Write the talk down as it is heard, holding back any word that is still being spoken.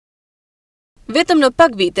Vetëm në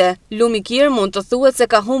pak vite, Lumi Kir mund të thuhet se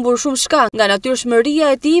ka humbur shumë shka nga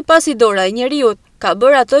natyrshmëria e tij pasi dora e njeriut ka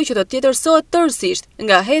bërë ato që të tjetërsohet tërësisht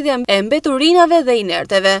nga hedhja e mbeturinave dhe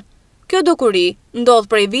inerteve. Kjo dukuri ndodh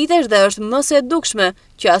prej vitesh dhe është më së dukshme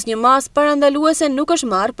që asnjë masë parandaluese nuk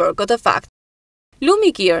është marrë për këtë fakt.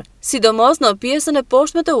 Lumi Kir, sidomos në pjesën e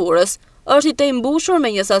poshtme të urës, është i tej mbushur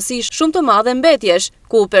me një sasi shumë të madhe mbetjesh,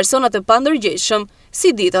 ku persona të pandërgjegjshëm,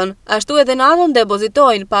 si ditën, ashtu edhe natën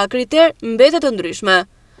depozitojnë pa kriter mbete të ndryshme.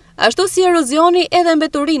 Ashtu si erozioni edhe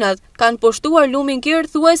mbeturinat kanë pushtuar Lumin Kir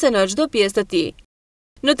thuajse në çdo pjesë të tij.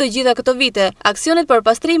 Në të gjitha këto vite, aksionet për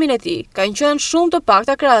pastrimin e tij kanë qenë shumë të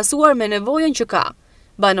pakta krahasuar me nevojën që ka.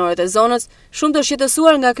 Banorët e zonës, shumë të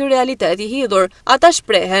shqetësuar nga ky realitet i hidhur, ata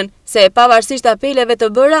shprehen se pavarësisht apeleve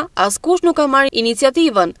të bëra, askush nuk ka marrë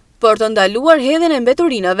iniciativën për të ndaluar hedhjen e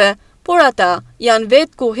mbeturinave, por ata janë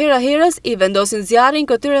vetë ku hera herës i vendosin zjarrin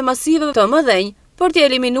këtyre masiveve të mëdhenj për t'i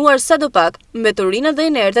eliminuar sadopak mbeturinat dhe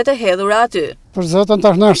inertet e hedhura aty. Për zotin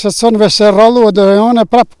tash na shqetëson vetë rrallu do janë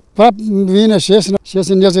prap vinë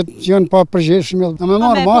shesin njerëzit që janë pa përgjegjshëm. Më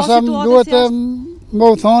marr masa duhet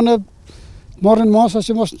më u thonë marrin masa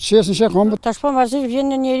që mos shesin shekon. Tash pavarësisht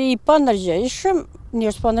vjen një njeri i pandërgjegjshëm,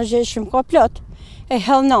 njerëz pandërgjegjshëm ka plot. E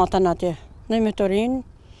hell natën atje në mbeturin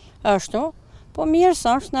ashtu. Po mirë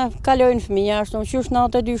sa është na kalojnë fëmija ashtu, që është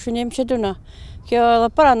natë e dyshin që duna. Kjo edhe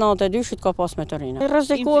para natë e dyshit ka pas metorina.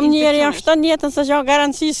 Rrezikohem njeri janë 7 jetën se gjatë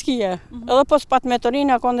garanci s'kije. Edhe pas pat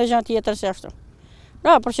metorina ka ndë gjatë tjetër se ashtu.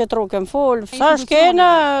 Na për që trukem fol, sa shkena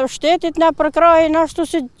shtetit na përkrajin ashtu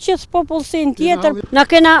si gjithë popullsin tjetër. Na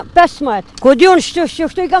kena 15, ku diun shtu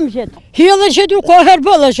i kam gjithë. Hillën që du ka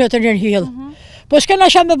herbëllë që të njën hillë. Po s'kena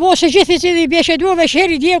qa me bo se gjithi që dhe i bjeshe duve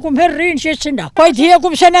shheri djekum her rrinë që që na. Pa i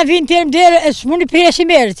djekum se na vinë të mdere e s'muni presi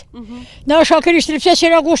merit. Na është akëri shtripse që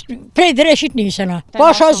na gusht prej dreshit nisëna.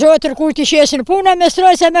 Pasha zotër kujt i shesin puna me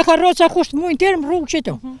stroj se me karroca kusht mujnë tërë më rrugë që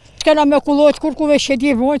tu. S'kena me kulot kur kuve që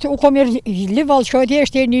di vojtë, u kom lival që ati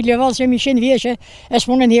eshte një lival që mi 100 vjeqe e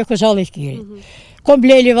s'mune një këzallit kirit. Kom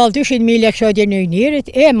ble lival 200.000 lek që ati në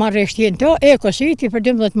njërit, e marrë shtjen to, e kësiti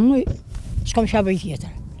për 12 muj, s'kom shabëj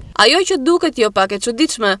tjetër. Ajo që duket jo pak e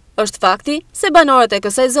çuditshme është fakti se banorët e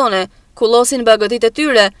kësaj zone kullosin bagëtit e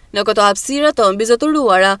tyre në këto hapësira të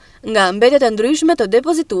mbizotëruara nga mbetet e ndryshme të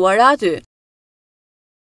depozituara aty.